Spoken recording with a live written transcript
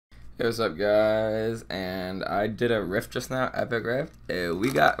Hey, what's up, guys? And I did a rift just now, epic rift.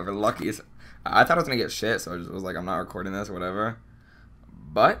 We got lucky. I thought I was gonna get shit, so I just was like, I'm not recording this or whatever.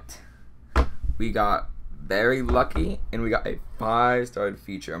 But we got very lucky, and we got a 5-star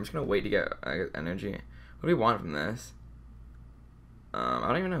feature. I'm just gonna wait to get energy. What do we want from this? I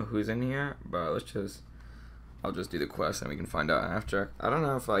don't even know who's in here, but I'll just do the quest and we can find out after. I don't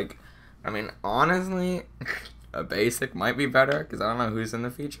know if honestly, a basic might be better because I don't know who's in the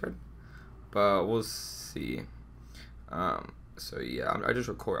featured, but we'll see. So yeah, I just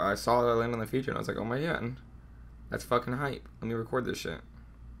record. I saw that land on the feature and I was like, oh my god, that's fucking hype. Let me record this shit.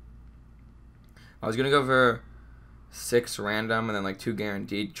 I was gonna go for 6 random and then like 2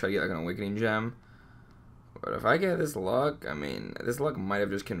 guaranteed, try to get like an awakening gem. But if I get this luck, this luck might have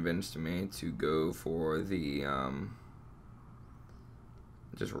just convinced me to go for the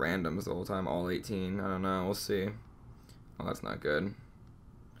just randoms the whole time, all 18. I don't know. We'll see. Oh, that's not good.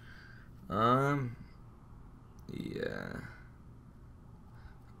 Yeah.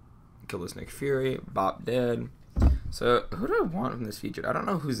 Kill this Nick Fury. Bop dead. So, who do I want from this featured? I don't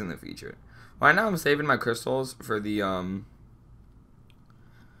know who's in the featured. Right now, I'm saving my crystals for the, or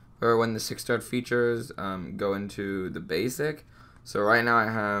when the 6-star features, go into the basic. So, right now, I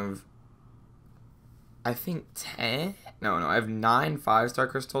have, I think 10? No, I have 9 5-star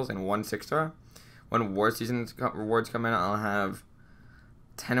crystals and 1 6-star. When War Season rewards come in, I'll have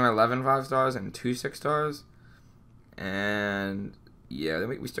 10 or 11 5-stars and 2 6-stars. And yeah,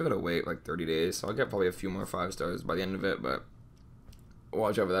 we still gotta wait like 30 days, so I'll get probably a few more 5-stars by the end of it. But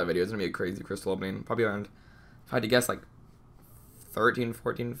watch out for that video. It's gonna be a crazy crystal opening. Probably around, if I had to guess, like 13,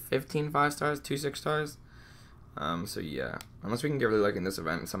 14, 15 5-stars, 2 6-stars. So yeah, unless we can get really lucky in this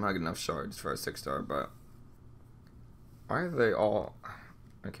event and somehow get enough shards for a 6-star. But why are they all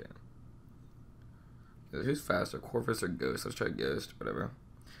okay? Who's faster, Corvus or Ghost? Let's try Ghost. Whatever.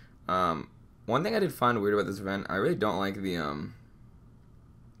 One thing I did find weird about this event, I really don't like the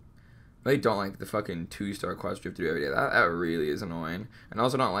fucking 2-star quest you have to do every day. That really is annoying. And I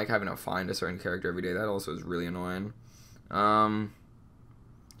also don't like having to find a certain character every day. That also is really annoying. Yeah,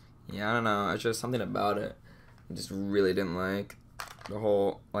 I don't know. It's just something about it I just really didn't like. The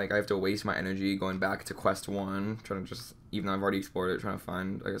whole, like, I have to waste my energy going back to quest 1, trying to just, even though I've already explored it, trying to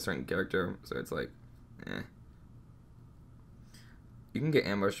find, like, a certain character. So it's like, eh. You can get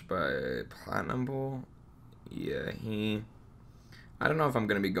ambushed by Platinum Bull. Yeah, I don't know if I'm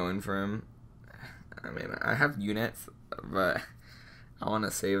going to be going for him. I have units, but I want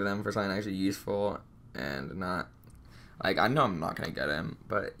to save them for something actually useful and not... Like, I know I'm not going to get him,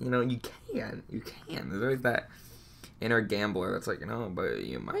 but, you can. You can. There's always that inner gambler that's like, but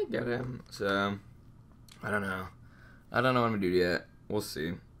you might get him. So, I don't know. I don't know what I'm going to do yet. We'll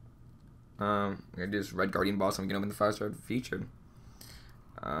see. I'm going to do this Red Guardian boss. I'm going to open the 5-star featured.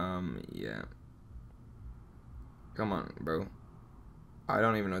 Yeah. Come on, bro. I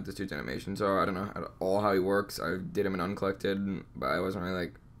don't even know what this dude's animations are. I don't know at all how he works. I did him in Uncollected, but I wasn't really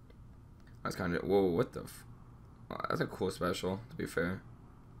like... I was kind of... Whoa, what the... Oh, that's a cool special, to be fair.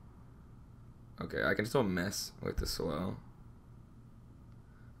 Okay, I can still mess with the slow.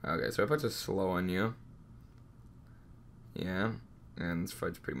 Okay, so I put a slow on you. Yeah. And this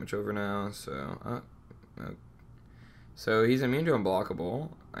fight's pretty much over now, so... okay. So he's immune to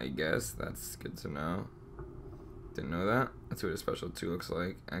unblockable, I guess. That's good to know. Didn't know that. That's what a special 2 looks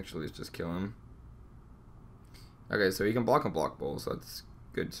like. Actually, let's just kill him. Okay, so he can block unblockable, so that's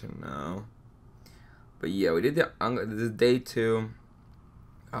good to know. But yeah, we did this is day 2.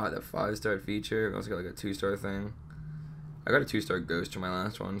 The 5-star feature. We also got like a 2-star thing. I got a 2-star ghost for my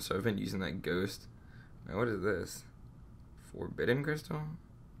last one, so I've been using that ghost. Now, what is this? Forbidden crystal?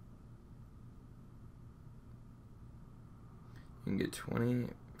 You can get 20,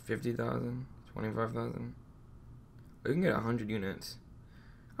 50,000, 25,000. We can get 100 units.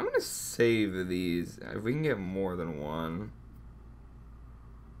 I'm going to save these. If we can get more than 1.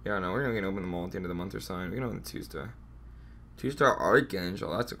 Yeah, no, we're going to open them all at the end of the month or something. We can open the 2-star. 2-star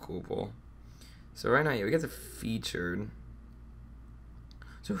Archangel. That's a cool pull. So right now, yeah, we get the featured.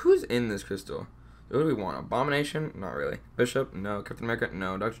 So who's in this crystal? So who do we want? Abomination? Not really. Bishop? No. Captain America?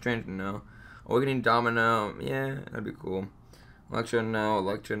 No. Doctor Strange? No. Awakening Domino? Yeah, that'd be cool. Electro, no.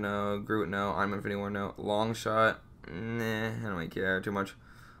 Electro, no. Groot, no. I'm Infinity War, no. Longshot, nah, I don't really care too much.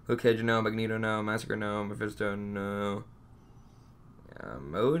 Luke Cage, no. Magneto, no. Massacre, no. Mephisto, no.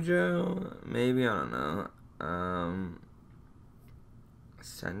 Mojo, maybe, I don't know.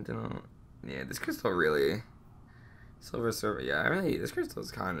 Sentinel, yeah, this crystal really. Silver Surfer, yeah, this crystal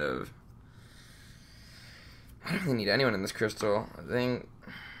is kind of... I don't really need anyone in this crystal. I think...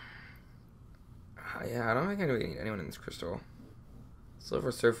 yeah, I don't think I really need anyone in this crystal.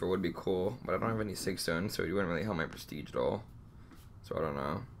 Silver Surfer would be cool, but I don't have any 6 stones, so he wouldn't really help my prestige at all. So I don't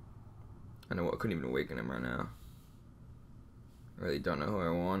know. I couldn't even awaken him right now. I really don't know who I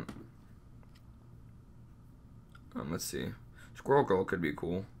want. Let's see. Squirrel Girl could be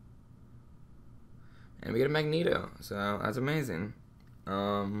cool. And we get a Magneto, so that's amazing.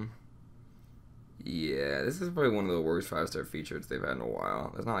 Yeah, this is probably one of the worst 5-star features they've had in a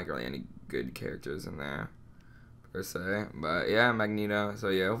while. There's not like really any good characters in there, per se. But yeah, Magneto. So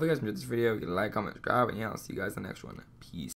yeah, hopefully you guys enjoyed this video. Give a like, comment, subscribe, and yeah, I'll see you guys in the next one. Peace.